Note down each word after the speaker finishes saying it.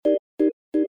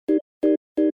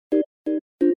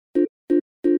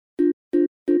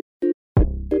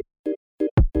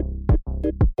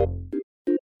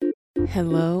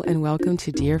Hello and welcome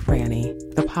to Dear Franny,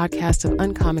 the podcast of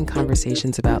uncommon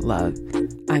conversations about love.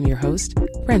 I'm your host,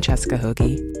 Francesca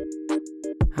Hoagie.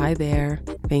 Hi there.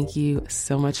 Thank you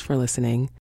so much for listening.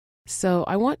 So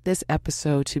I want this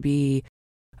episode to be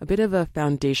a bit of a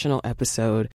foundational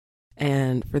episode.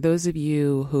 And for those of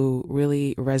you who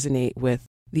really resonate with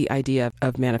the idea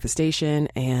of manifestation,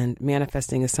 and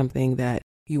manifesting is something that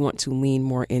you want to lean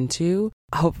more into,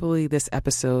 hopefully this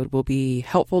episode will be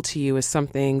helpful to you as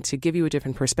something to give you a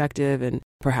different perspective, and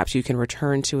perhaps you can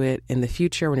return to it in the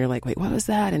future when you're like, wait, what was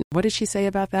that? And what did she say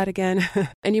about that again?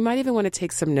 And you might even want to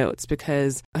take some notes,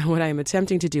 because what I'm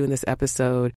attempting to do in this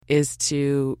episode is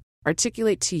to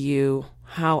articulate to you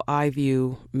how I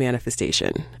view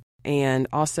manifestation, and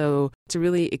also to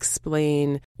really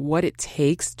explain what it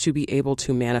takes to be able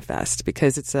to manifest,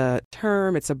 because it's a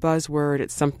term, it's a buzzword,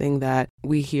 it's something that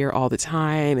we hear all the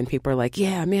time, and people are like,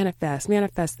 yeah, manifest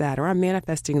that, or I'm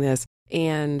manifesting this.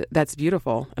 And that's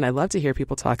beautiful. And I love to hear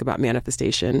people talk about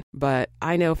manifestation. But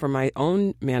I know from my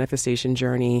own manifestation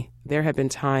journey, there have been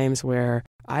times where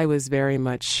I was very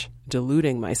much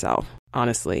deluding myself,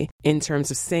 honestly, in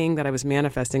terms of saying that I was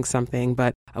manifesting something,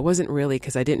 but I wasn't really,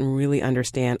 because I didn't really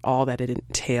understand all that it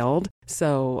entailed.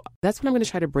 So that's what I'm going to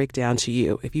try to break down to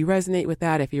you. If you resonate with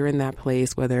that, if you're in that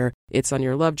place, whether it's on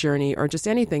your love journey or just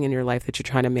anything in your life that you're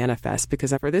trying to manifest,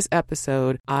 because for this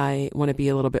episode, I want to be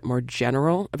a little bit more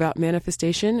general about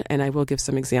manifestation, and I will give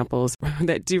some examples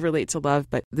that do relate to love,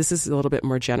 but this is a little bit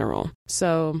more general.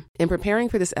 So in preparing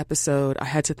for this episode, I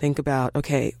had to think about,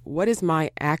 okay, what is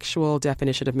my actual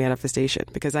definition of manifestation?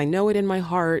 Because I know it in my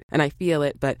heart and I feel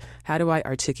it, but how do I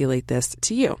articulate this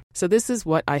to you? So this is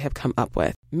what I have come up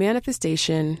with.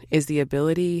 Manifestation is the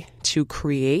ability to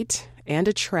create and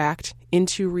attract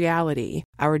into reality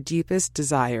our deepest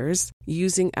desires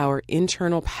using our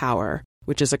internal power,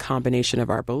 which is a combination of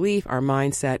our belief, our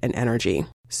mindset, and energy.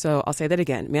 So I'll say that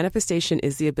again. Manifestation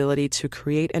is the ability to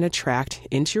create and attract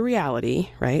into reality,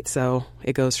 right? So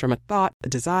it goes from a thought, a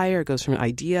desire, it goes from an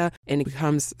idea, and it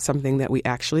becomes something that we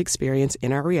actually experience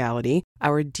in our reality,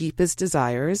 our deepest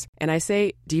desires. And I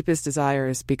say deepest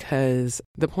desires because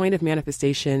the point of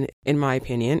manifestation, in my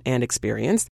opinion and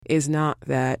experience, is not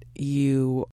that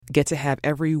you get to have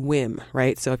every whim,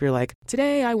 right? So if you're like,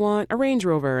 today I want a Range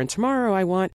Rover and tomorrow I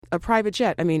want a private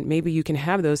jet. I mean, maybe you can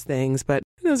have those things, but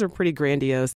those are pretty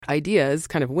grandiose ideas,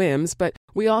 kind of whims, but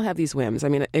we all have these whims. I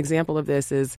mean, an example of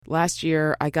this is last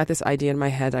year, I got this idea in my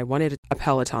head. I wanted a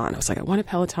Peloton. I was like, I want a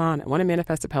Peloton. I want to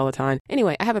manifest a Peloton.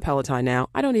 Anyway, I have a Peloton now.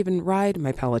 I don't even ride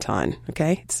my Peloton,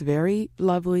 okay? It's very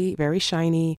lovely, very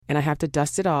shiny, and I have to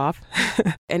dust it off.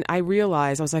 And I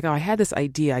realized, I was like, oh, I had this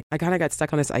idea. I kind of got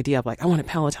stuck on this idea of like, I want a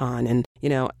Peloton. And,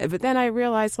 but then I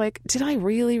realized, like, did I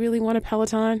really, really want a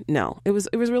Peloton? No, it was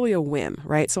really a whim,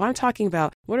 right? So I'm talking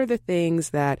about what are the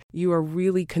things that you are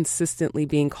really consistently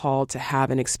being called to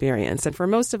have an experience. And for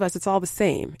most of us, it's all the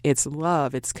same. It's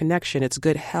love, it's connection, it's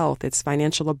good health, it's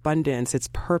financial abundance, it's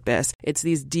purpose. It's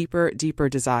these deeper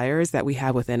desires that we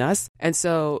have within us. And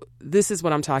so this is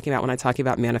what I'm talking about when I talk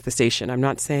about manifestation. I'm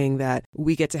not saying that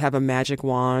we get to have a magic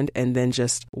wand and then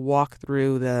just walk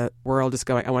through the world just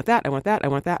going, I want that, I want that, I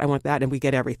want that, I want that, and we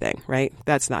get everything, right?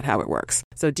 That's not how it works.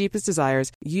 So deepest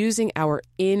desires, using our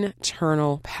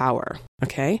internal power.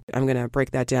 Okay, I'm going to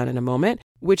break that down in a moment,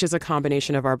 which is a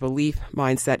combination of our belief,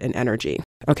 mindset, and energy.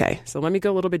 Okay, so let me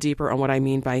go a little bit deeper on what I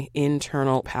mean by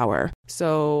internal power.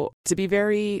 So to be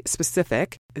very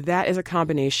specific, that is a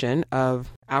combination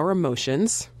of our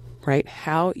emotions, right?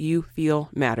 How you feel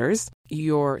matters,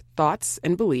 your thoughts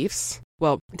and beliefs.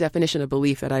 Well, definition of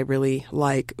belief that I really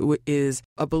like is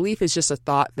a belief is just a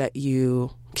thought that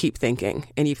you keep thinking,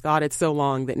 and you've thought it so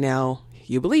long that now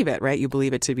you believe it, right? You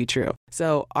believe it to be true.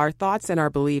 So our thoughts and our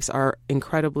beliefs are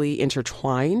incredibly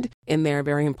intertwined, and they're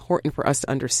very important for us to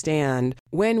understand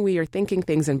when we are thinking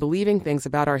things and believing things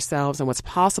about ourselves and what's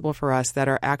possible for us that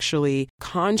are actually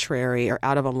contrary or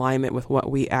out of alignment with what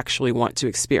we actually want to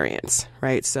experience,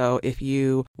 right? So if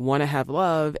you want to have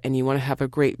love and you want to have a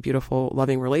great, beautiful,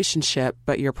 loving relationship,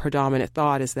 but your predominant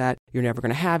thought is that you're never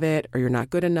going to have it, or you're not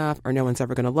good enough, or no one's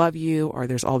ever going to love you, or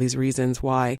there's all these reasons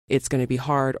why it's going to be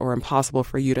hard or impossible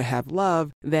for you to have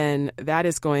love, then that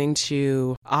is going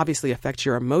to obviously affect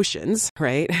your emotions,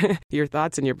 right? Your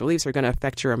thoughts and your beliefs are going to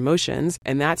affect your emotions,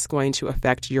 and that's going to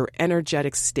affect your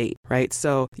energetic state, right?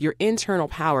 So your internal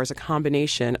power is a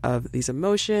combination of these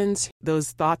emotions,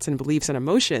 those thoughts and beliefs and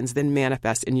emotions then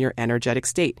manifest in your energetic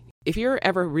state. If you're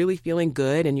ever really feeling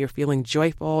good and you're feeling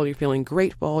joyful, you're feeling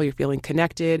grateful, you're feeling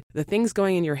connected, the things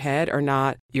going in your head are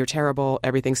not, you're terrible,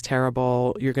 everything's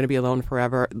terrible, you're going to be alone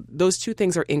forever. Those two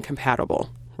things are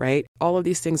incompatible, right? All of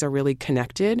these things are really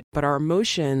connected, but our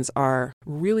emotions are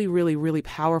really, really, really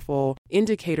powerful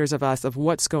indicators of us, of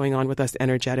what's going on with us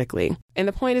energetically. And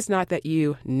the point is not that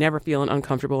you never feel an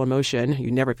uncomfortable emotion.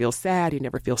 You never feel sad. You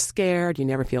never feel scared. You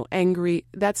never feel angry.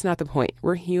 That's not the point.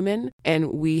 We're human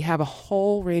and we have a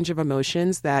whole range of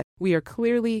emotions that we are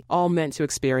clearly all meant to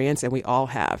experience, and we all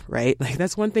have, right? Like,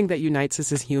 that's one thing that unites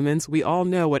us as humans. We all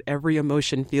know what every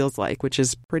emotion feels like, which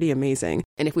is pretty amazing.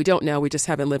 And if we don't know, we just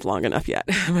haven't lived long enough yet,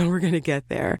 but we're going to get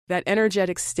there. That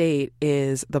energetic state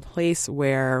is the place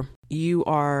where you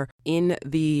are in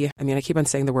I keep on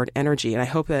saying the word energy, and I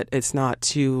hope that it's not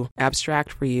too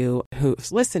abstract for you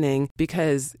who's listening,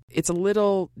 because it's a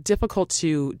little difficult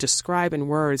to describe in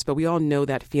words, but we all know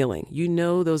that feeling. You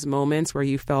know those moments where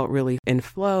you felt really in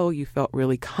flow, you felt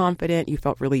really confident, you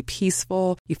felt really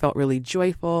peaceful, you felt really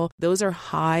joyful. Those are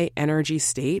high energy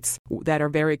states that are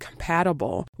very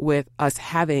compatible with us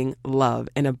having love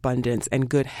and abundance and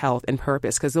good health and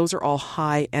purpose, because those are all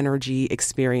high energy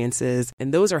experiences,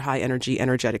 and those are high energy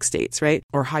energetic states, right?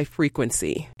 Or high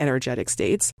frequency energetic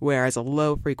states, whereas a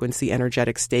low frequency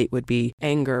energetic state would be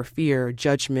anger, fear,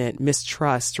 judgment,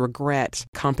 mistrust, regret,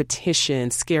 competition,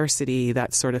 scarcity,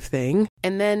 that sort of thing.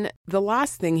 And then the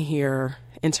last thing here,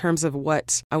 in terms of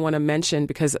what I want to mention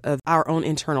because of our own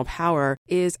internal power,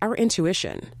 is our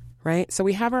intuition. Right? So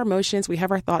we have our emotions, we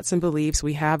have our thoughts and beliefs,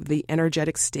 we have the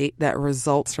energetic state that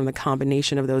results from the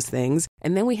combination of those things,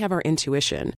 and then we have our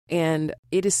intuition. And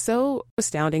it is so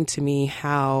astounding to me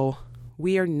how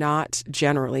we are not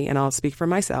generally, and I'll speak for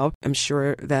myself, I'm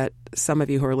sure that some of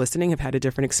you who are listening have had a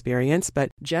different experience,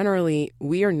 but generally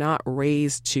we are not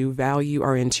raised to value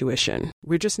our intuition.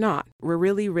 We're just not. We're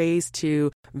really raised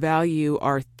to value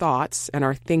our thoughts and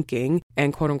our thinking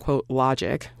and quote unquote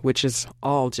logic, which is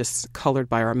all just colored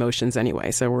by our emotions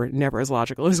anyway. So we're never as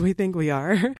logical as we think we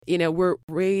are. We're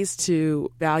raised to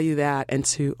value that and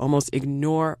to almost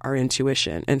ignore our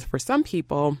intuition. And for some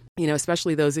people,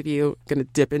 especially those of you going to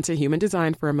dip into human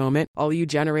design for a moment, all you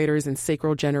generators and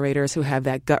sacral generators who have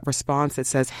that gut response that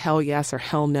says hell yes or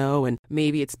hell no. And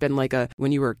maybe it's been like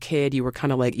when you were a kid, you were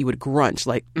kind of like, you would grunt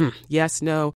like, yes,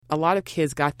 no. A lot of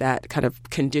kids got that kind of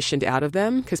conditioned out of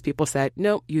them because people said,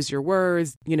 nope, use your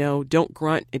words, don't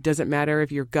grunt. It doesn't matter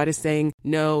if your gut is saying,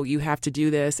 no, you have to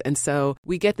do this. And so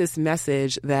we get this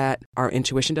message that our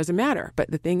intuition doesn't matter.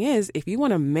 But the thing is, if you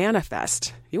want to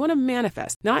manifest,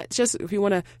 not just if you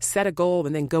want to set a goal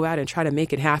and then go out and try to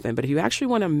make it happen, but if you actually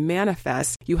want to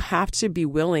manifest, you have to be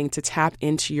willing to tap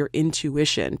into your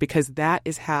intuition, because that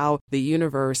is how the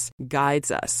universe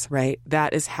guides us, right?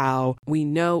 That is how we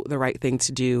know the right thing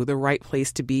to do, the right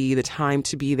place to be, the time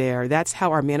to be there. That's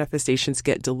how our manifestations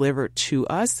get delivered to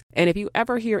us. And if you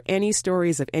ever hear any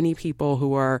stories of any people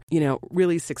who are,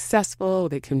 really successful,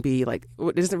 they can be like,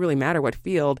 it doesn't really matter what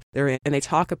field they're in, and they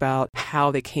talk about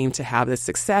how they came to have this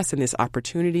success and this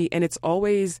opportunity. And it's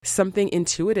always something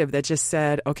intuitive that just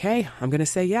said, okay, I'm going to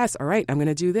say yes. All right, I'm going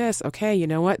to do this. Okay, you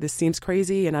know what? This seems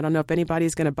crazy and I don't know if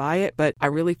anybody's going to buy it, but I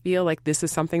really feel like this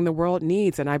is something the world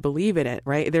needs and I believe in it,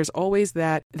 right? There's always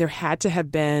that, there had to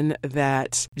have been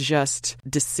that just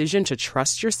decision to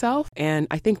trust yourself. And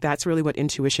I think that's really what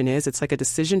intuition is. It's like a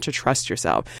decision to trust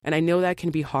yourself. And I know that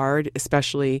can be hard,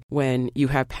 especially when you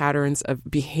have patterns of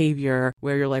behavior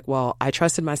where you're like, well, I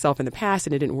trusted myself in the past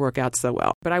and it didn't work out so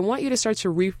well. But I want you to start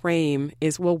to reframe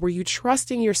is, well, were you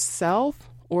trusting yourself?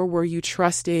 Or were you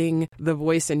trusting the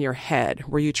voice in your head?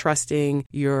 Were you trusting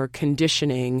your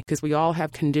conditioning? Because we all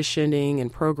have conditioning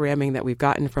and programming that we've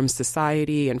gotten from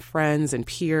society and friends and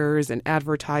peers and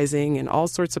advertising and all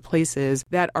sorts of places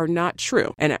that are not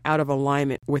true and out of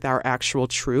alignment with our actual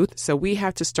truth. So we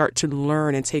have to start to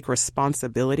learn and take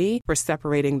responsibility for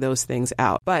separating those things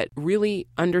out. But really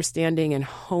understanding and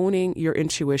honing your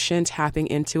intuition, tapping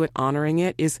into it, honoring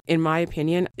it is, in my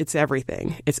opinion, it's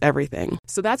everything. It's everything.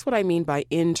 So that's what I mean by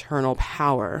internal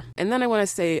power. And then I want to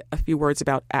say a few words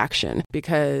about action,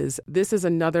 because this is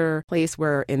another place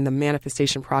where in the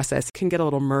manifestation process it can get a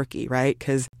little murky, right?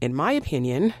 Because in my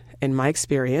opinion, in my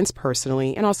experience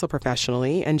personally and also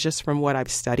professionally, and just from what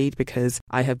I've studied, because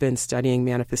I have been studying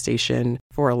manifestation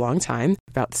for a long time,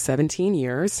 about 17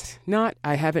 years.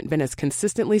 I haven't been as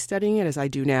consistently studying it as I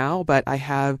do now, but I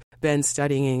have been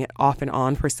studying it off and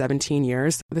on for 17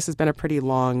 years. This has been a pretty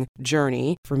long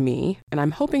journey for me, and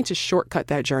I'm hoping to shortcut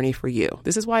that journey for you.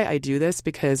 This is why I do this,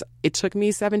 because it took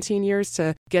me 17 years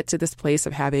to get to this place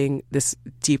of having this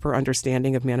deeper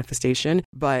understanding of manifestation,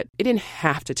 but it didn't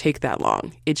have to take that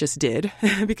long. It just did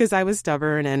because I was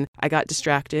stubborn and I got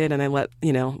distracted and I let,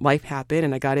 life happen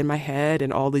and I got in my head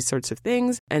and all these sorts of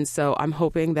things. And so I'm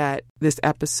hoping that this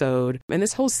episode and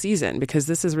this whole season, because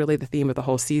this is really the theme of the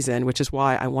whole season, which is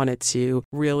why I wanted wanted to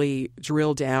really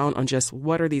drill down on just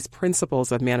what are these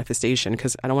principles of manifestation,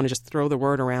 because I don't want to just throw the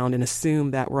word around and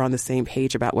assume that we're on the same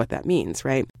page about what that means,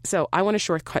 right? So I want to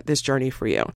shortcut this journey for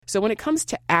you. So when it comes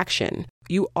to action,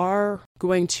 you are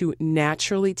going to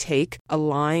naturally take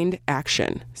aligned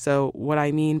action. So what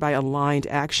I mean by aligned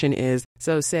action is,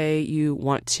 so say you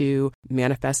want to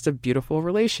manifest a beautiful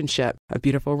relationship, a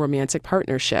beautiful romantic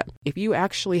partnership. If you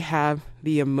actually have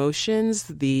the emotions,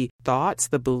 the thoughts,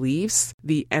 the beliefs,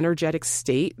 the energetic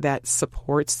state that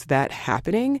supports that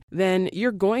happening, then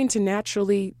you're going to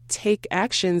naturally take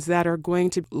actions that are going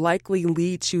to likely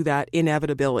lead to that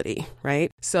inevitability,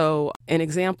 right? So an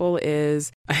example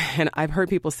is, and I've heard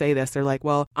people say this, they're like,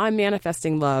 well, I'm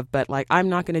manifesting love, but like, I'm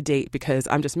not going to date because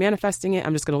I'm just manifesting it.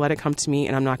 I'm just going to let it come to me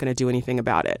and I'm not going to do anything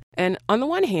about it. And on the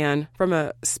one hand, from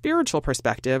a spiritual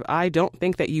perspective, I don't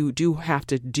think that you do have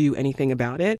to do anything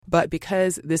about it. But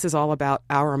because this is all about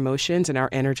our emotions and our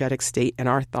energetic state and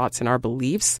our thoughts and our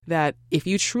beliefs, that if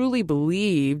you truly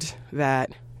believed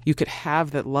that you could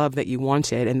have that love that you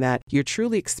wanted and that you're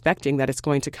truly expecting that it's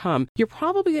going to come, you're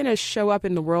probably going to show up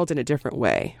in the world in a different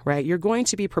way, right? You're going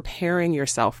to be preparing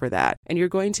yourself for that. And you're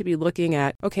going to be looking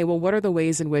at, okay, well, what are the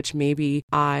ways in which maybe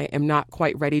I am not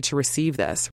quite ready to receive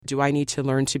this? Do I need to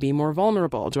learn to be more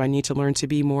vulnerable? Do I need to learn to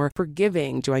be more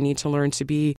forgiving? Do I need to learn to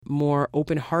be more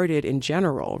open-hearted in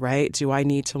general, right? Do I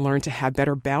need to learn to have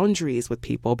better boundaries with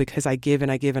people because I give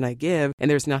and I give and I give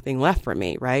and there's nothing left for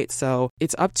me, right? So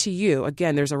it's up to you.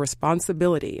 Again, there's a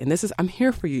responsibility. And this is, I'm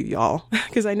here for you, y'all,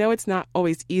 because I know it's not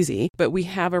always easy, but we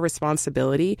have a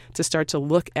responsibility to start to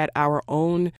look at our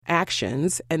own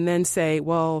actions and then say,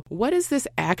 well, what is this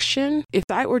action? If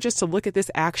I were just to look at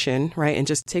this action, right, and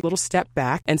just take a little step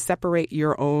back and separate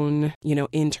your own,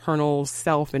 internal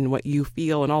self and what you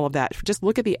feel and all of that, just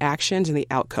look at the actions and the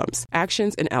outcomes.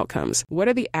 Actions and outcomes. What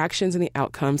are the actions and the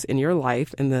outcomes in your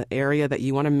life in the area that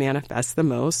you want to manifest the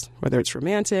most, whether it's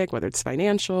romantic, whether it's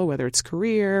financial, whether it's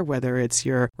career, whether it's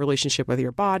your relationship with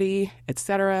your body,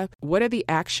 etc. What are the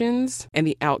actions and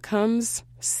the outcomes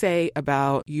say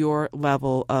about your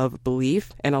level of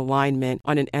belief and alignment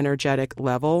on an energetic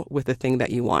level with the thing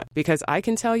that you want? Because I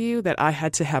can tell you that I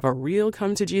had to have a real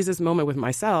come to Jesus moment with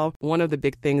myself. One of the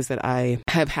big things that I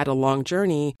have had a long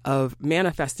journey of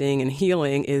manifesting and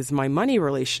healing is my money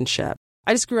relationship.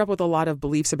 I just grew up with a lot of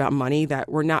beliefs about money that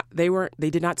they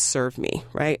did not serve me,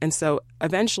 right? And so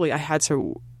eventually I had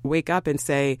to wake up and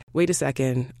say, wait a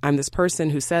second, I'm this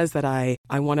person who says that I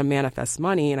want to manifest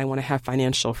money and I want to have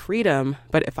financial freedom.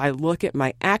 But if I look at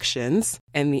my actions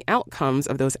and the outcomes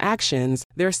of those actions,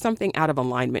 there's something out of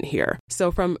alignment here.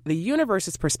 So from the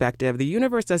universe's perspective, the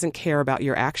universe doesn't care about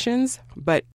your actions,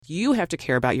 but you have to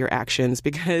care about your actions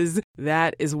because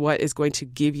that is what is going to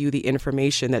give you the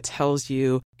information that tells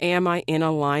you, am I in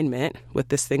alignment with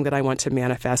this thing that I want to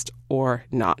manifest or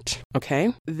not?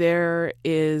 Okay? There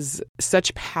is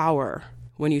such power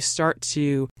when you start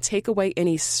to take away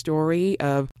any story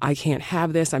of, I can't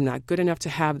have this, I'm not good enough to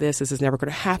have this is never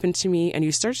going to happen to me. And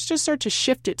you start to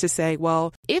shift it to say,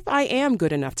 well, if I am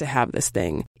good enough to have this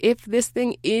thing, if this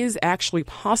thing is actually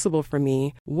possible for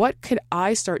me, what could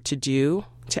I start to do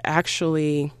to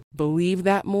actually believe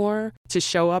that more, to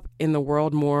show up in the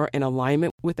world more in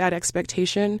alignment with that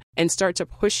expectation and start to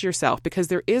push yourself? Because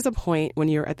there is a point when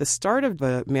you're at the start of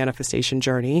the manifestation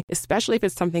journey, especially if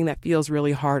it's something that feels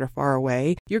really hard or far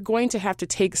away, you're going to have to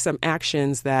take some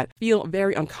actions that feel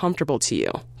very uncomfortable to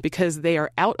you because they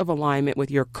are out of alignment with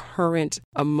your current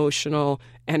emotional,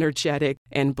 energetic,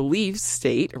 and belief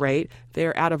state, right?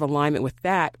 They're out of alignment with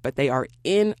that, but they are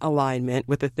in alignment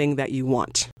with the thing that you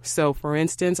want. So for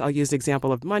instance, I'll use the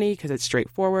example of money because it's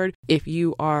straightforward. If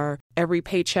you are every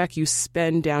paycheck you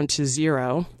spend down to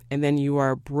zero, and then you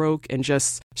are broke and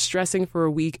just stressing for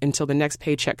a week until the next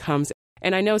paycheck comes.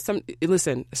 And I know some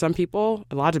people,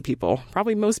 a lot of people,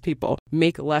 probably most people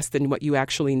make less than what you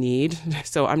actually need.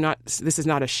 So this is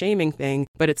not a shaming thing,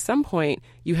 but at some point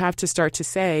you have to start to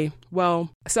say,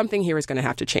 well, something here is going to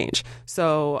have to change.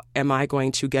 So am I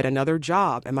going to get another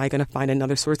job? Am I going to find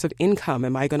another source of income?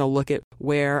 Am I going to look at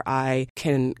where I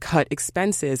can cut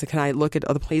expenses? Can I look at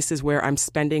other places where I'm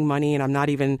spending money and I'm not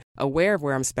even aware of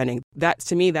where I'm spending? That,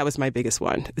 to me, that was my biggest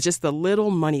one. It's just the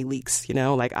little money leaks,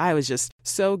 like I was just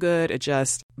so good at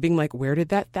just being like, where did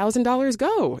that $1,000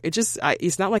 go?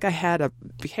 It's not like I had a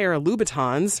pair of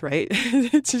Louboutins, right,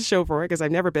 to show for it, because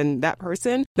I've never been that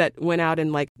person that went out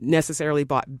and like necessarily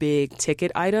bought big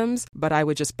ticket items, but I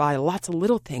would just buy lots of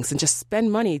little things and just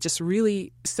spend money just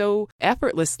really so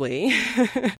effortlessly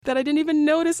that I didn't even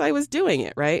notice I was doing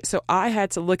it, right? So I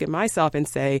had to look at myself and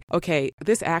say, okay,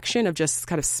 this action of just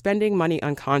kind of spending money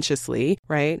unconsciously,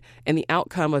 right, and the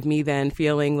outcome of me then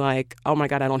feeling like, oh my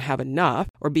God, I don't have enough,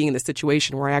 or being in the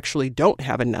situation where I actually don't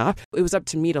have enough. It was up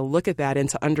to me to look at that and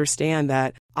to understand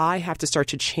that I have to start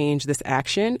to change this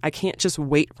action. I can't just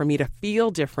wait for me to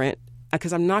feel different,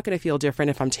 because I'm not going to feel different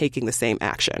if I'm taking the same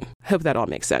action. Hope that all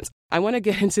makes sense. I want to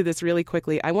get into this really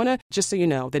quickly. I want to, just so you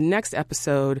know, the next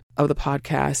episode of the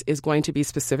podcast is going to be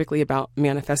specifically about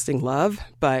manifesting love,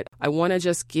 but I want to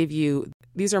just give you,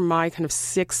 these are my kind of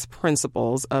 6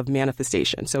 principles of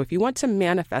manifestation. So if you want to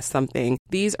manifest something,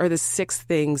 these are the 6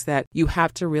 things that you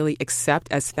have to really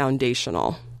accept as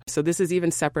foundational. So this is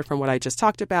even separate from what I just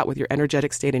talked about with your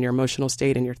energetic state and your emotional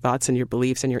state and your thoughts and your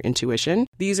beliefs and your intuition.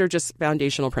 These are just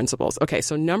foundational principles. Okay,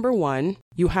 so number 1,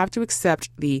 you have to accept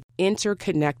the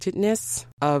interconnectedness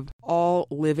of all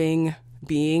living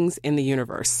beings in the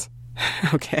universe.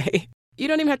 Okay? You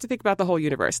don't even have to think about the whole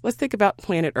universe. Let's think about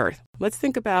planet Earth. Let's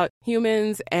think about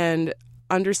humans and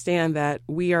understand that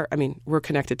we're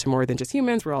connected to more than just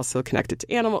humans. We're also connected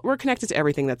to animals. We're connected to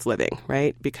everything that's living,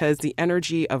 right? Because the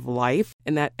energy of life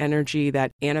and that energy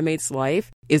that animates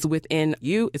life is within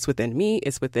you, it's within me,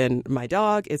 it's within my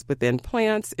dog, it's within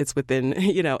plants, it's within,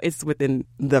 it's within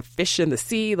the fish in the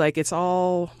sea. Like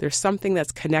there's something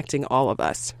that's connecting all of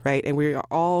us, right? And we are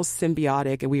all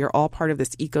symbiotic and we are all part of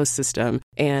this ecosystem.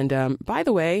 And by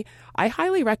the way, I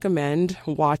highly recommend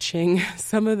watching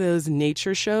some of those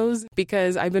nature shows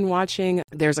because I've been watching,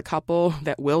 there's a couple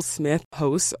that Will Smith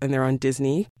hosts and they're on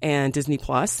Disney and Disney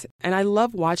Plus. And I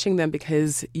love watching them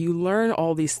because you learn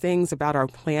all these things about our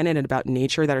planet and about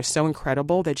nature that are so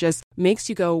incredible that just makes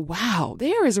you go, wow,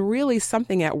 there is really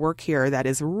something at work here that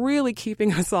is really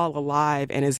keeping us all alive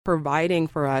and is providing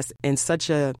for us in such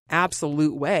a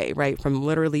absolute way, right? From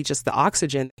literally just the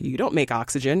oxygen. You don't make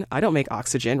oxygen. I don't make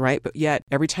oxygen, right? But yet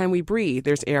every time we breathe,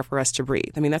 there's air for us to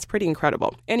breathe. I mean, that's pretty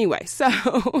incredible. Anyway, so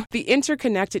the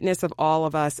interconnectedness of all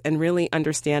of us and really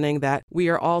understanding that we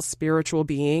are all spiritual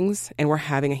beings and we're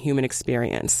having a human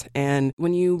experience. And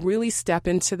when you really step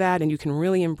into that and you can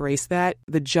really embrace that,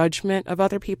 the judgment of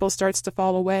other people starts to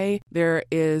fall away. There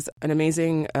is an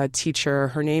amazing teacher.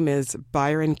 Her name is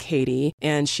Byron Katie,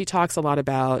 and she talks a lot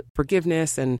about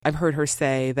forgiveness. And I've heard her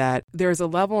say that there's a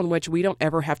level in which we don't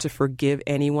ever have to forgive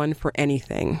anyone for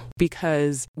anything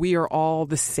because we are all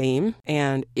the same.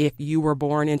 And if you were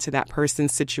born into that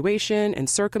person's situation and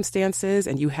circumstances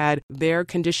and you had their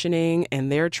conditioning and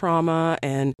their trauma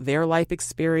and their life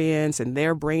experience and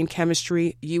their brain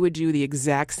chemistry, you would do the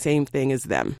exact same thing as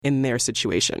them in their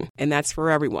situation. And that's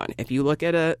for everyone. If you look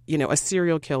at a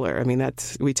serial killer, I mean,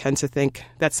 we tend to think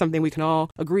that's something we can all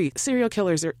agree. Serial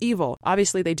killers are evil.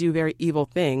 Obviously, they do very evil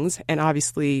things. And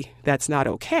obviously, that's not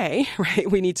okay, right?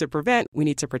 We need to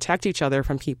protect each other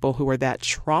from people who are that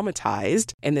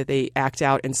traumatized and that they act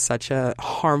out in such a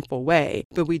harmful way.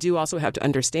 But we do also have to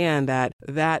understand that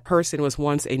that person was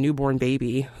once a newborn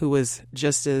baby who was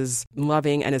just as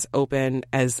loving and as open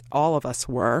as all of us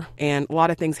were. And a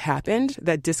lot of things happened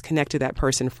that disconnected that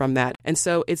person from that. And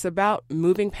so it's about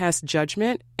moving past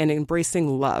judgment and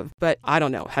embracing love. But I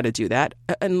don't know how to do that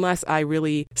unless I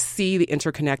really see the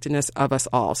interconnectedness of us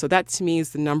all. So that to me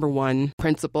is the number 1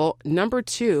 principle. Number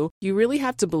 2, you really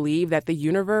have to believe that the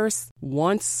universe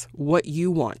wants what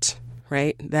you want.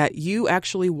 Right? That you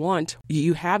actually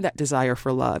you have that desire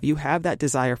for love. You have that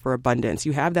desire for abundance.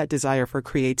 You have that desire for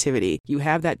creativity. You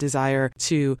have that desire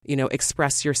to,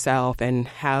 express yourself and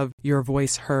have your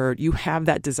voice heard. You have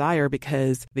that desire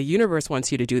because the universe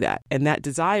wants you to do that. And that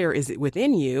desire is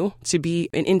within you to be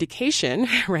an indication,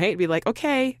 right? Be like,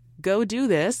 okay, go do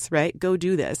this, right? Go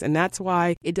do this. And that's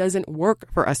why it doesn't work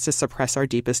for us to suppress our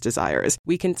deepest desires.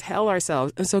 We can tell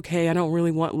ourselves, it's okay, I don't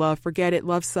really want love, forget it,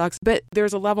 love sucks. But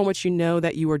there's a level in which you know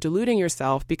that you are deluding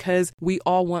yourself because we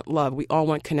all want love, we all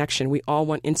want connection, we all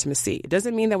want intimacy. It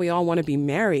doesn't mean that we all want to be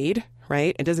married,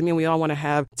 right? It doesn't mean we all want to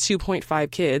have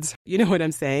 2.5 kids. You know what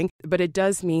I'm saying? But it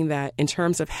does mean that in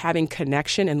terms of having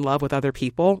connection and love with other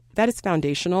people, that is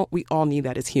foundational. We all need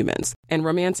that as humans. And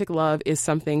romantic love is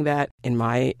something that, in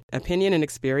my opinion and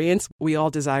experience, we all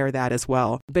desire that as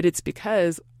well. But it's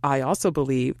because I also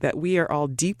believe that we are all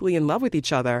deeply in love with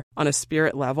each other on a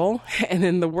spirit level, and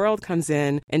then the world comes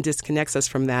in and disconnects us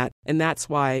from that. And that's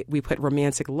why we put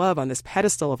romantic love on this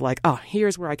pedestal of like, oh,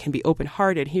 here's where I can be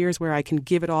open-hearted, here's where I can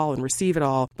give it all and receive it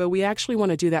all. But we actually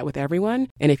want to do that with everyone.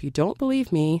 And if you don't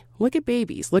believe me, look at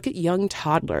babies, look at young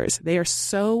toddlers. They are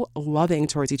so loving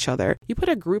towards each other. You put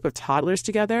a group of toddlers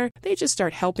together, they just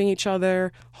start helping each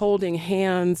other, holding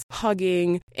hands,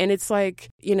 hugging. And it's like,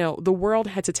 the world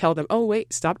had to tell them, oh,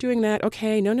 wait, stop doing that.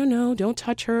 Okay, no, don't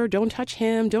touch her, don't touch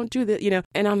him, don't do that,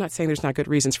 And I'm not saying there's not good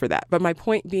reasons for that. But my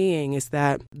point being is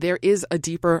that there is a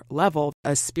deeper level,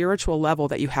 a spiritual level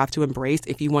that you have to embrace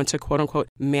if you want to, quote unquote,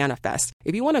 manifest.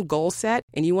 If you want to goal goal set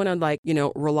and you want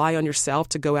to rely on yourself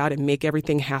to go out and make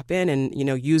everything happen and,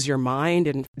 use your mind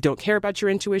and don't care about your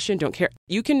intuition, don't care.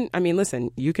 You can, listen,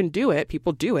 you can do it.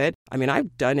 People do it.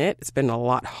 I've done it. It's been a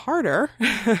lot harder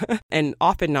and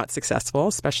often not successful,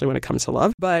 especially when it comes to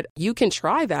love. But you can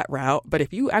try that route. But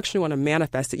if you actually want to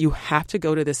manifest it, you have to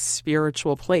go to this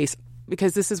spiritual place,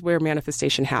 because this is where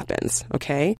manifestation happens,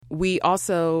 okay? We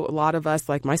also, a lot of us,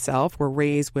 like myself, were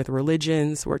raised with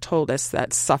religions who told us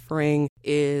that suffering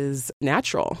is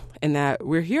natural and that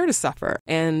we're here to suffer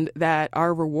and that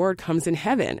our reward comes in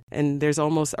heaven. And there's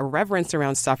almost a reverence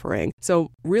around suffering. So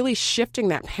really shifting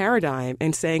that paradigm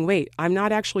and saying, wait, I'm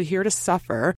not actually here to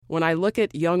suffer. When I look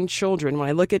at young children, when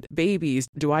I look at babies,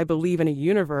 do I believe in a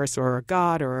universe or a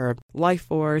God or a life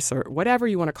force or whatever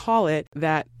you want to call it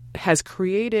that has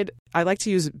created, I like to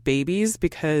use babies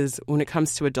because when it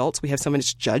comes to adults, we have so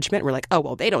much judgment. We're like, oh,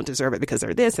 well, they don't deserve it because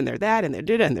they're this and they're that and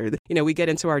they're and they're, we get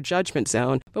into our judgment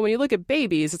zone. But when you look at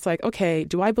babies, it's like, okay,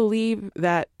 do I believe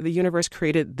that the universe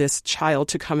created this child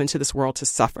to come into this world to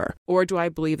suffer? Or do I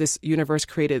believe this universe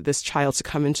created this child to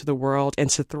come into the world and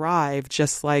to thrive,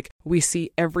 just like we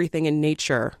see everything in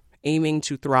nature aiming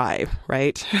to thrive,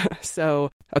 right? So,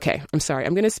 okay, I'm sorry.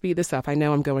 I'm going to speed this up. I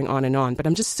know I'm going on, but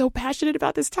I'm just so passionate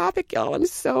about this topic, y'all. I'm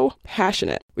so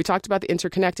passionate. We talked about the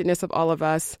interconnectedness of all of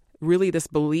us, really this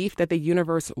belief that the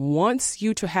universe wants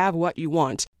you to have what you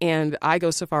want. And I go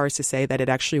so far as to say that it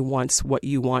actually wants what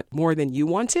you want more than you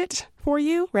want it for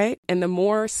you, right? And the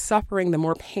more suffering, the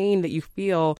more pain that you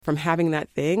feel from having that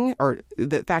thing, or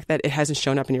the fact that it hasn't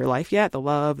shown up in your life yet, the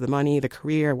love, the money, the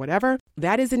career, whatever,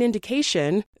 that is an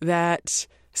indication that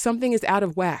something is out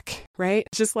of whack, right?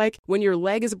 Just like when your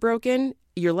leg is broken,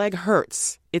 your leg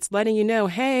hurts. It's letting you know,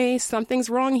 hey, something's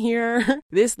wrong here.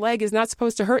 This leg is not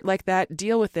supposed to hurt like that.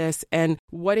 Deal with this. And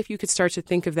what if you could start to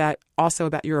think of that also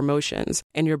about your emotions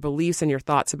and your beliefs and your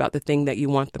thoughts about the thing that you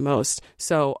want the most?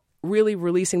 So really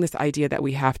releasing this idea that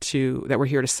we're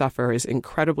here to suffer is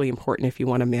incredibly important if you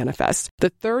want to manifest.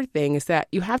 The third thing is that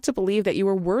you have to believe that you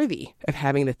are worthy of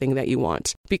having the thing that you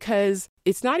want, because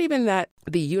it's not even that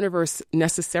the universe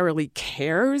necessarily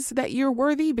cares that you're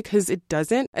worthy, because it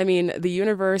doesn't. The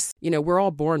universe, we're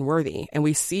all born worthy, and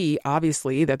we see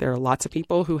obviously that there are lots of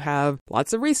people who have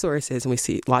lots of resources, and we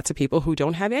see lots of people who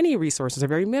don't have any resources or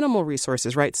very minimal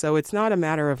resources, right? So it's not a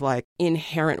matter of like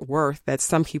inherent worth that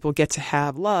some people get to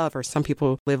have love or some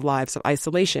people live lives of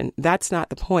isolation. That's not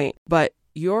the point. But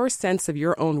your sense of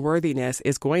your own worthiness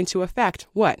is going to affect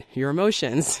what? Your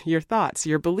emotions, your thoughts,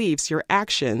 your beliefs, your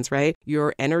actions, right?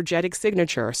 Your energetic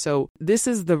signature. So this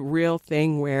is the real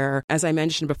thing where, as I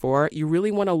mentioned before, you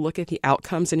really want to look at the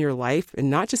outcomes in your life and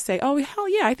not just say, oh, hell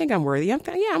yeah, I think I'm worthy.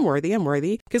 I'm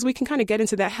worthy. Because we can kind of get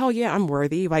into that, hell yeah, I'm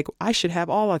worthy. Like I should have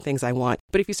all the things I want.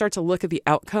 But if you start to look at the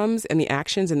outcomes and the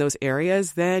actions in those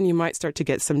areas, then you might start to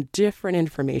get some different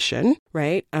information,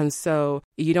 right? And so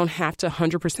you don't have to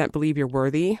 100% believe you're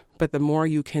worthy, but the more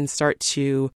you can start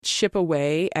to chip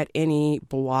away at any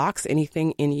blocks,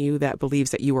 anything in you that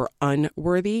believes that you are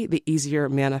unworthy, the easier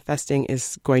manifesting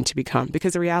is going to become.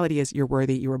 Because the reality is you're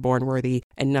worthy, you were born worthy,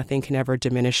 and nothing can ever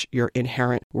diminish your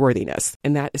inherent worthiness.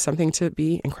 And that is something to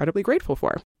be incredibly grateful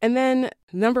for. And then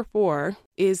number 4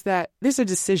 is that there's a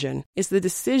decision. It's the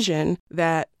decision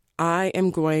that I am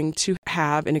going to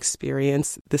have and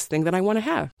experience this thing that I want to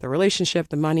have, the relationship,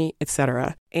 the money,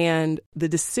 etc. And the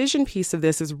decision piece of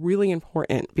this is really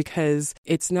important, because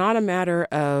it's not a matter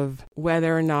of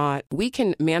whether or not we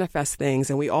can manifest things,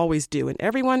 and we always do. And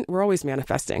we're always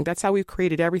manifesting. That's how we've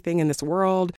created everything in this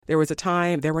world. There was a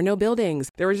time there were no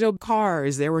buildings, there was no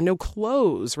cars, there were no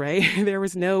clothes, right? There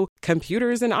was no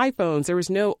computers and iPhones. There was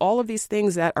no all of these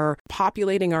things that are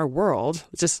populating our world.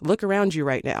 Just look around you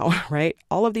right now, right?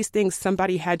 All of these things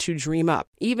somebody had to dream up.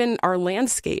 Even our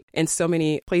landscape in so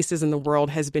many places in the world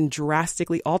has been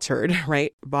drastically altered,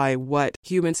 right, by what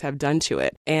humans have done to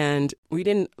it. And we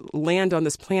didn't land on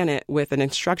this planet with an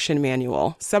instruction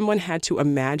manual. Someone had to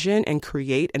imagine and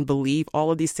create and believe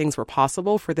all of these things were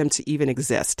possible for them to even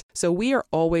exist. So we are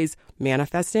always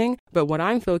manifesting, but what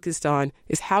I'm focused on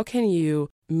is how can you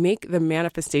make the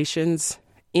manifestations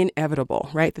inevitable,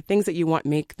 right? The things that you want,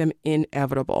 make them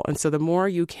inevitable. And so the more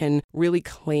you can really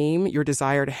claim your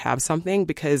desire to have something,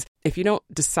 because if you don't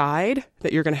decide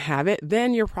that you're going to have it,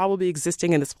 then you're probably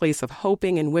existing in this place of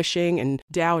hoping and wishing and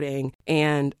doubting.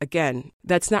 And again,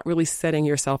 that's not really setting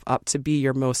yourself up to be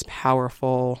your most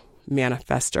powerful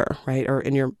manifester, right? Or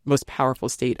in your most powerful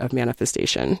state of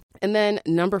manifestation. And then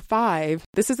number 5,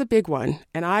 this is a big one.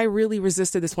 And I really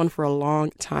resisted this one for a long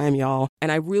time, y'all.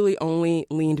 And I really only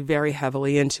leaned very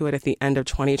heavily into it at the end of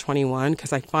 2021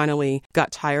 because I finally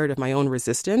got tired of my own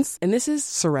resistance. And this is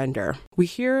surrender. We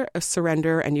hear of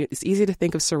surrender and it's easy to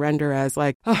think of surrender as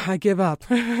like, oh, I give up.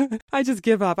 I just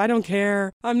give up. I don't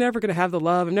care. I'm never going to have the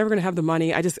love. I'm never going to have the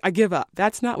money. I give up.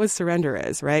 That's not what surrender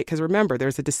is, right? Because remember,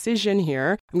 there's a decision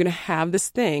here. I'm going to have this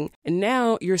thing. And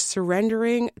now you're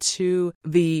surrendering to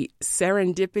the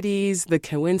serendipities, the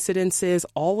coincidences,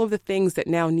 all of the things that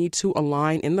now need to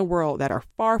align in the world that are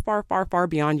far, far, far, far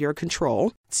beyond your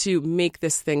control to make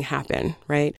this thing happen,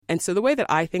 right? And so the way that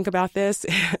I think about this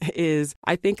is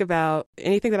I think about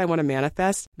anything that I want to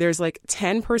manifest. There's like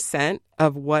 10%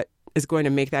 of what is going to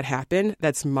make that happen.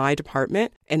 That's my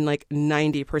department. And like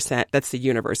 90%, that's the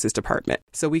universe's department.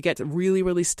 So we get really,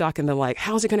 really stuck in the like,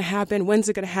 how's it going to happen? When's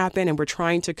it going to happen? And we're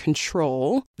trying to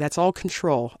control. That's all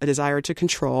control, a desire to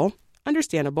control.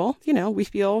 Understandable. We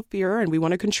feel fear and we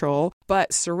want to control.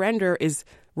 But surrender is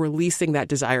releasing that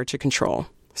desire to control.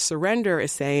 Surrender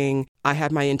is saying, I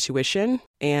have my intuition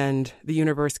and the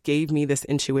universe gave me this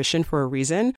intuition for a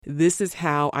reason. This is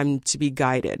how I'm to be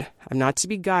guided. I'm not to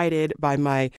be guided by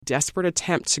my desperate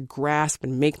attempt to grasp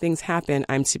and make things happen.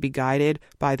 I'm to be guided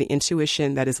by the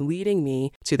intuition that is leading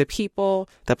me to the people,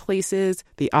 the places,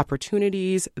 the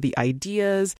opportunities, the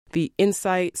ideas, the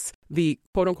insights, the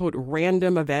quote unquote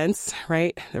random events,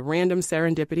 right? The random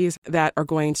serendipities that are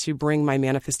going to bring my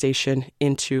manifestation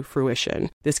into fruition.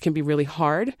 This can be really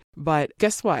hard, but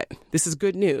guess what? This is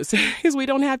good news because we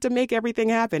don't have to make everything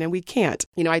happen and we can't.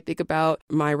 I think about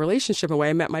my relationship and the way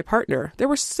I met my partner. There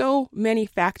were so many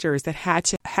factors that had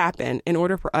to happen in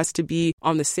order for us to be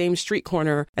on the same street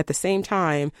corner at the same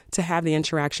time to have the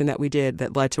interaction that we did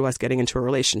that led to us getting into a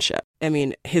relationship. I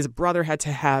mean, his brother had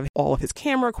to have all of his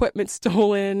camera equipment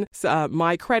stolen.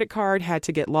 My credit card had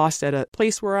to get lost at a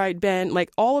place where I'd been.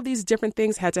 Like all of these different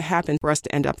things had to happen for us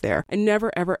to end up there. I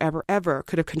never, ever, ever, ever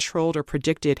could have controlled or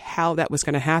predicted how that was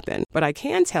going to happen. But I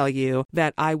can tell you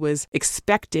that I was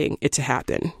expecting it to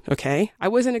happen. Okay. I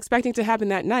wasn't expecting to happen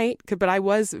that night, but I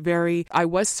was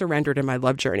surrendered in my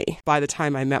love journey by the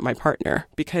time I met my partner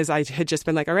because I had just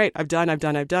been like, all right, I've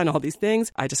done all these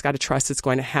things. I just got to trust it's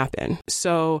going to happen.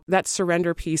 So that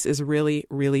surrender piece is really,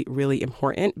 really, really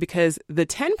important because the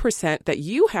 10% that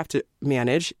you have to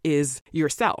manage is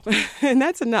yourself. And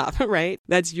that's enough, right?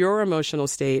 That's your emotional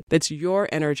state. That's your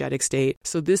energetic state.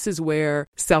 So this is where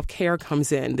self-care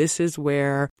comes in. This is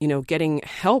where, getting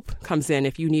help comes in.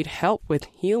 If you need help with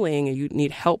healing, you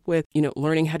need help with,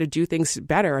 learning how to do things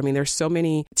better. I mean, there's so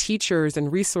many teachers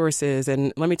and resources.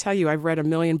 And let me tell you, I've read a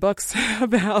million books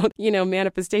about,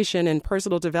 manifestation and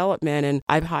personal development. And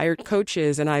I've hired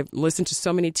coaches and I've listened to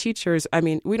so many teachers. I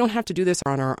mean, we don't have to do this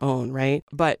on our own, right?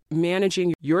 But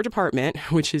managing your department,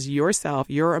 which is yourself,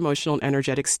 your emotional and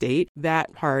energetic state, that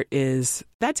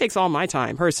takes all my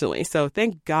time personally. So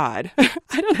thank God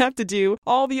I don't have to do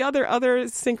all the other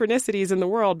synchronicities in the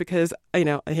world because,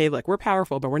 hey, look, we're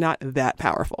powerful, but we're not that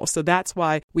powerful. So that's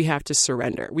why we have to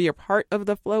surrender. We are part of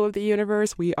the flow of the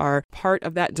universe. We are part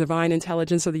of that divine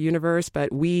intelligence of the universe,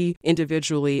 but we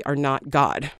individually are not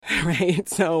God, right?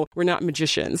 So we're not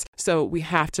magicians. So we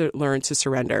have to learn to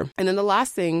surrender. And then the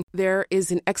last thing, there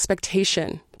is an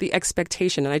expectation. The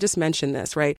expectation. And I just mentioned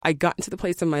this, right? I got into the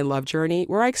place in my love journey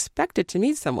where I expected to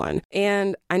meet someone.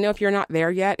 And I know if you're not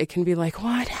there yet, it can be like,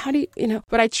 what? How do you,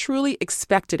 but I truly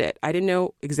expected it. I didn't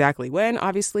know exactly when,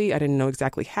 obviously. I didn't know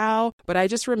exactly how, but I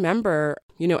just remember,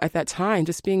 at that time,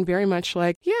 just being very much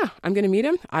like, yeah, I'm going to meet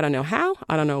him. I don't know how,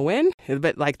 I don't know when,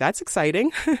 but like, that's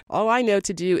exciting. All I know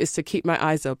to do is to keep my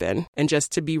eyes open and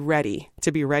just to be ready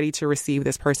to receive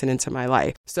this person into my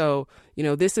life. So,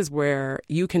 this is where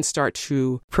you can start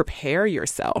to prepare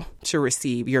yourself to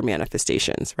receive your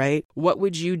manifestations, right? What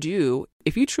would you do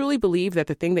if you truly believe that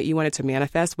the thing that you wanted to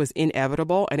manifest was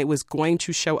inevitable and it was going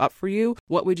to show up for you?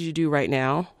 What would you do right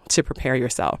now to prepare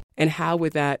yourself? And how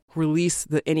would that release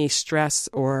any stress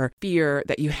or fear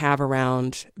that you have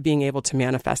around being able to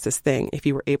manifest this thing if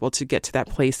you were able to get to that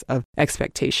place of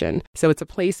expectation? So it's a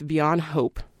place beyond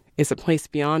hope. It's a place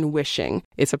beyond wishing.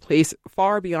 It's a place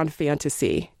far beyond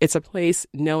fantasy. It's a place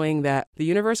knowing that the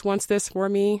universe wants this for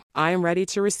me. I am ready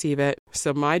to receive it.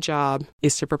 So my job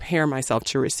is to prepare myself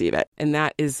to receive it. And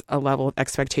that is a level of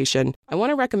expectation. I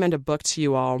want to recommend a book to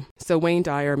you all. So Wayne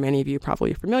Dyer, many of you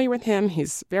probably are familiar with him.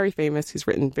 He's very famous. He's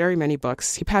written very many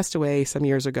books. He passed away some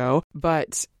years ago,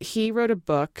 but he wrote a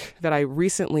book that I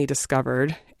recently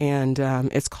discovered, and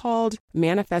it's called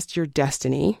Manifest Your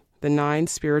Destiny The 9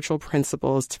 Spiritual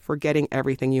Principles for Getting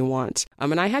Everything You Want.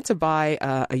 And I had to buy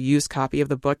a used copy of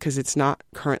the book because it's not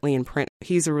currently in print.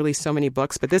 He's released so many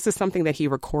books, but this is something that he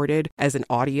recorded as an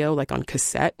audio, like on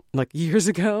cassette, like years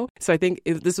ago. So I think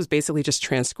this was basically just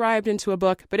transcribed into a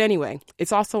book. But anyway,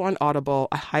 it's also on Audible.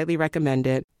 I highly recommend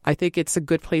it. I think it's a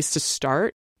good place to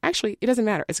start. Actually, it doesn't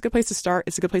matter. It's a good place to start.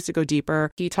 It's a good place to go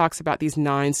deeper. He talks about these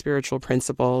 9 spiritual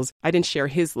principles. I didn't share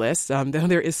his list, though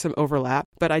there is some overlap,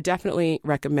 but I definitely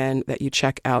recommend that you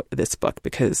check out this book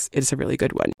because it's a really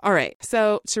good one. All right.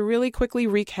 So to really quickly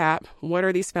recap, what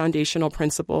are these foundational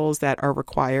principles that are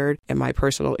required in my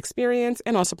personal experience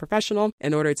and also professional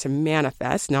in order to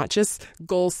manifest, not just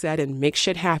goal set and make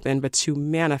shit happen, but to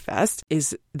manifest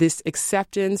is this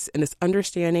acceptance and this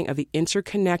understanding of the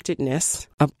interconnectedness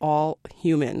of all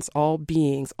humans, all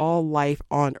beings, all life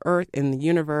on earth, in the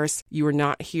universe. You are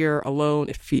not here alone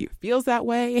if it feels that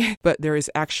way, but there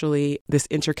is actually this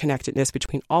interconnectedness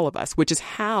between all of us, which is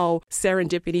how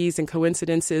serendipities and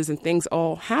coincidences and things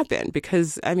all happen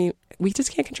because, we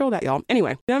just can't control that, y'all.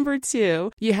 Anyway, number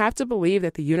 2, you have to believe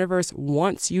that the universe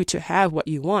wants you to have what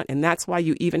you want. And that's why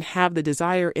you even have the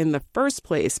desire in the first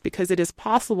place, because it is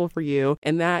possible for you.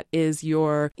 And that is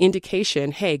your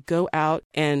indication. Hey, go out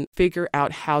and figure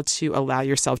out how to allow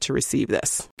yourself to receive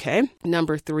this. Okay.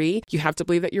 Number 3, you have to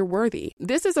believe that you're worthy.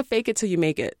 This is a fake it till you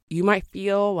make it. You might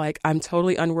feel like I'm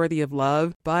totally unworthy of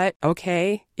love, but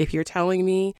okay, if you're telling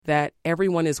me that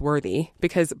everyone is worthy,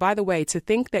 because by the way, to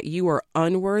think that you are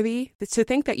unworthy, to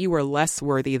think that you are less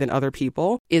worthy than other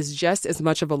people is just as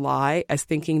much of a lie as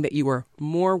thinking that you are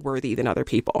more worthy than other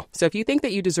people. So if you think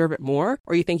that you deserve it more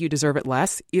or you think you deserve it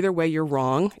less, either way you're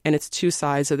wrong and it's 2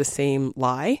 sides of the same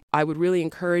lie. I would really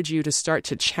encourage you to start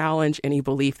to challenge any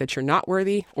belief that you're not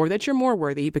worthy or that you're more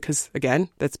worthy because again,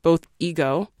 that's both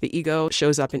ego. The ego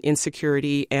shows up in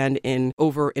insecurity and in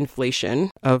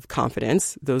overinflation of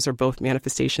confidence. Those are both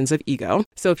manifestations of ego.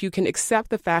 So if you can accept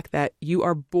the fact that you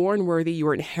are born worthy, you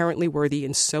are inherently worthy,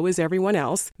 and so is everyone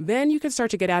else, then you can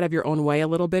start to get out of your own way a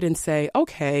little bit and say,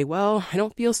 okay, well, I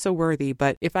don't feel so worthy,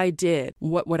 but if I did,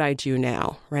 what would I do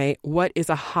now, right? What is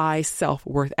a high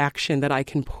self-worth action that I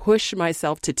can push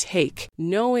myself to take,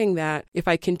 knowing that if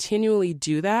I continually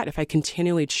do that, if I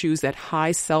continually choose that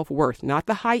high self-worth, not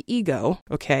the high ego,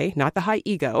 okay, not the high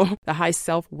ego, the high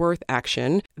self-worth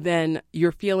action, then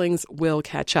your feelings will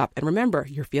catch up. And remember,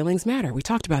 your feelings matter. We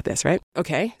talked about this, right?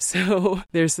 Okay, so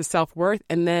there's the self-worth.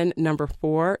 And then number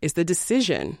 4 is the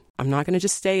decision. I'm not going to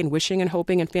just stay in wishing and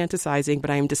hoping and fantasizing, but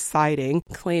I am deciding,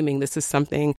 claiming this is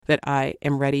something that I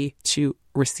am ready to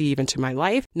receive into my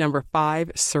life. Number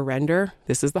 5, surrender.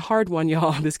 This is the hard one,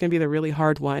 y'all. This can be the really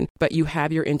hard one, but you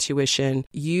have your intuition,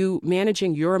 you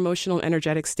managing your emotional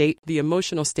energetic state, the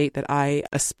emotional state that I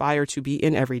aspire to be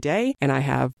in every day. And I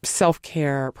have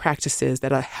self-care practices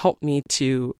that help me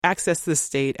to access this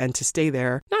state and to stay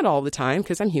there. Not all the time,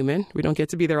 because I'm human. We don't get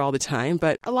to be there all the time,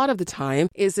 but a lot of the time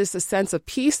is this a sense of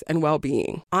peace and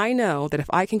well-being. I know that if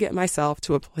I can get myself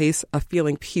to a place of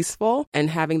feeling peaceful and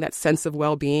having that sense of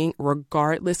well-being,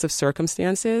 regardless of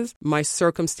circumstances, my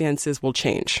circumstances will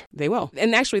change. They will.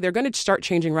 And actually, they're going to start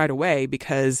changing right away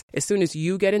because as soon as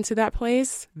you get into that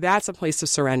place, that's a place to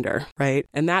surrender, right?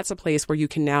 And that's a place where you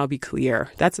can now be clear.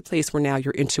 That's a place where now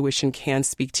your intuition can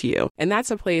speak to you. And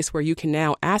that's a place where you can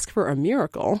now ask for a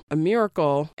miracle. A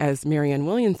miracle, as Marianne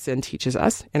Williamson teaches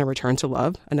us in A Return to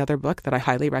Love, another book that I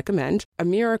highly recommend. A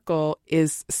miracle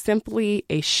is simply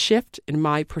a shift in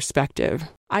my perspective.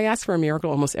 I ask for a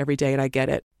miracle almost every day and I get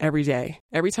it every day.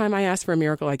 Every time I ask for a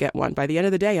miracle, I get one. By the end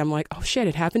of the day, I'm like, oh shit,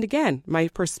 it happened again. My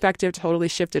perspective totally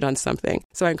shifted on something.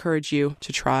 So I encourage you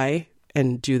to try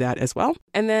and do that as well.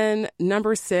 And then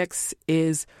number 6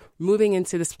 is moving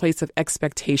into this place of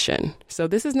expectation. So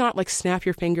this is not like snap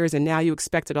your fingers and now you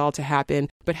expect it all to happen,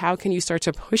 but how can you start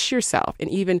to push yourself and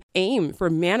even aim for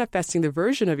manifesting the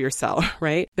version of yourself,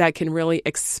 right? That can really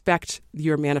expect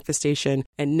your manifestation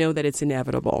and know that it's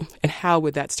inevitable. And how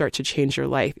would that start to change your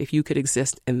life if you could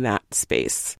exist in that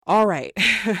space? All right.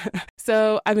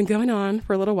 So I've been going on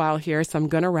for a little while here, so I'm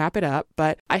going to wrap it up,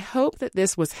 but I hope that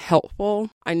this was helpful.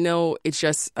 I know it's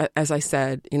just, as I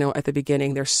said, at the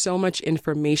beginning, there's so much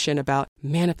information about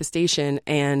manifestation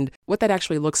and what that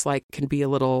actually looks like can be a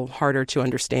little harder to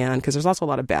understand because there's also a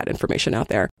lot of bad information out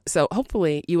there. So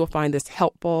hopefully you will find this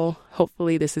helpful.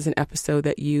 Hopefully this is an episode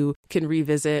that you can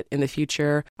revisit in the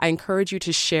future. I encourage you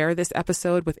to share this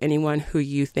episode with anyone who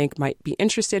you think might be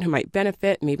interested, who might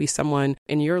benefit, maybe someone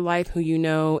in your life who you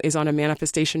know is on a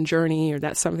manifestation journey or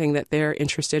that's something that they're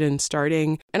interested in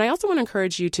starting. And I also want to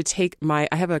encourage you to take I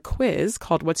have a quiz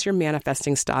called What's Your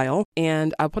Manifesting Style?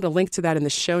 And I'll put a link to that in the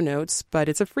show notes, but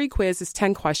it's a free quiz. It's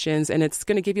 10 questions, and it's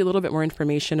going to give you a little bit more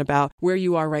information about where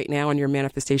you are right now on your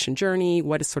manifestation journey.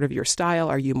 What is sort of your style?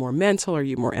 Are you more mental? Are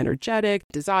you more energetic,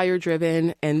 desire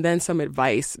driven? And then some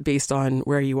advice based on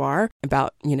where you are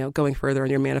about, going further on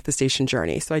your manifestation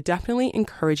journey. So I definitely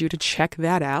encourage you to check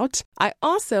that out. I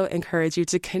also encourage you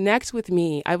to connect with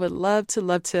me. I would love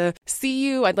to see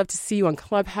you. I'd love to see you on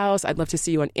Clubhouse. I'd love to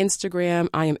see you on Instagram.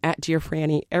 I am at Dear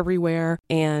Franny everywhere.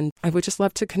 And I would just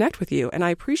love to connect with you. And I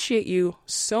appreciate you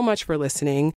so much for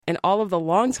listening. And all of the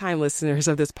longtime listeners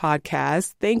of this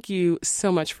podcast, thank you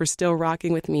so much for still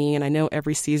rocking with me. And I know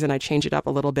every season I change it up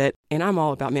a little bit. And I'm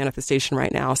all about manifestation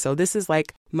right now. So this is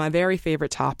like my very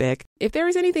favorite topic. If there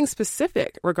is anything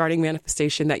specific regarding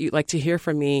manifestation that you'd like to hear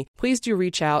from me, please do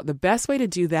reach out. The best way to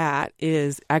do that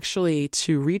is actually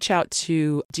to reach out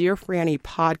to Dear Franny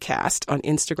Podcast on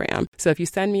Instagram. So if you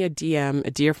send me a DM,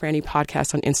 a Dear Franny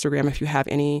Podcast on Instagram, if you have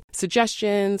any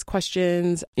suggestions,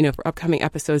 questions, for upcoming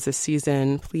episodes this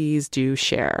season, please do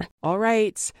share. All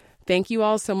right. Thank you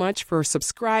all so much for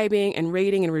subscribing and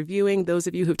rating and reviewing, those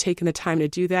of you who've taken the time to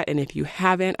do that. And if you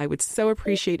haven't, I would so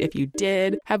appreciate if you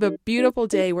did. Have a beautiful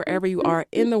day wherever you are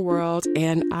in the world,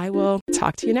 and I will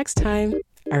talk to you next time.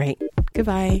 All right.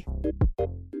 Goodbye.